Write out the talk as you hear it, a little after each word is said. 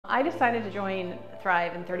I decided to join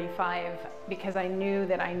Thrive in 35 because I knew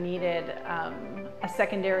that I needed a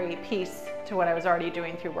secondary piece to what I was already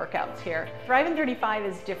doing through workouts here. Thrive in 35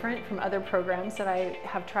 is different from other programs that I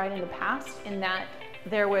have tried in the past in that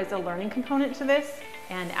there was a learning component to this,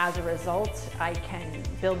 and as a result, I can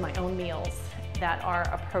build my own meals that are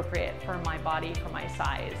appropriate for my body, for my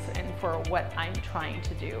size, and for what I'm trying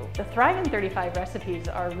to do. The Thrive in 35 recipes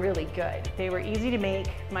are really good. They were easy to make.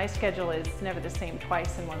 My schedule is never the same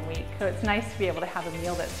twice in 1 week. So it's nice to be able to have a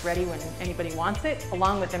meal that's ready when anybody wants it,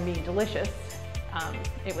 along with them being delicious.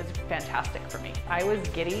 It was fantastic for me. I was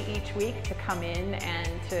giddy each week to come in and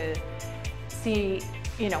to see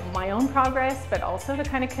my own progress, but also to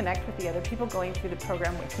kind of connect with the other people going through the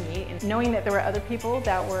program with me. And knowing that there were other people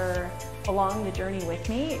that were along the journey with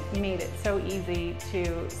me made it so easy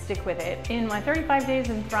to stick with it. In my 35 days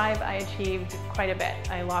in Thrive, I achieved quite a bit.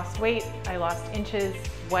 I lost weight, I lost inches.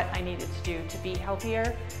 What I needed to do to be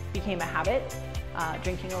healthier became a habit,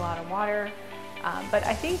 drinking a lot of water. But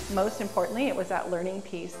I think most importantly, it was that learning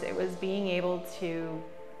piece. It was being able to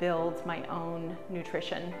build my own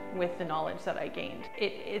nutrition with the knowledge that I gained.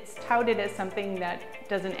 It's touted as something that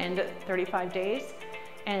doesn't end at 35 days,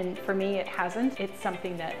 and for me it hasn't. It's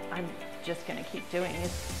something that I'm just gonna keep doing.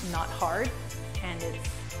 It's not hard, and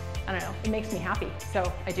I don't know, it makes me happy,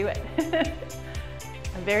 so I do it.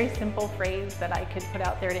 A very simple phrase that I could put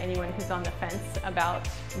out there to anyone who's on the fence about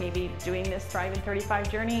maybe doing this Thrive in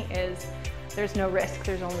 35 journey is, there's no risk,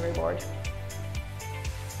 there's only reward.